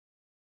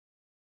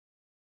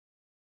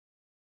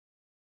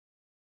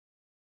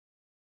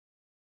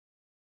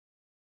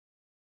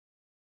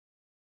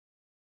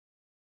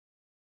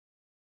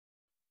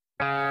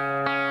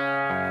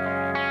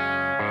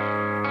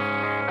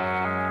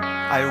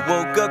I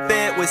woke up,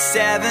 it was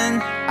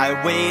 7.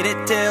 I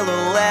waited till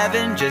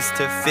 11 just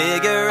to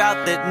figure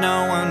out that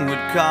no one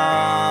would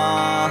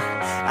call.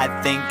 I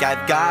think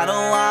I've got a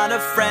lot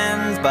of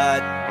friends,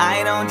 but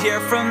I don't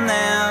hear from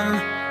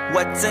them.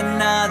 What's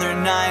another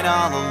night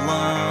all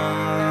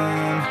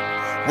alone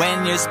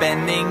when you're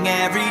spending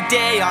every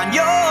day on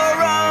your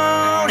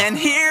own? And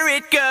here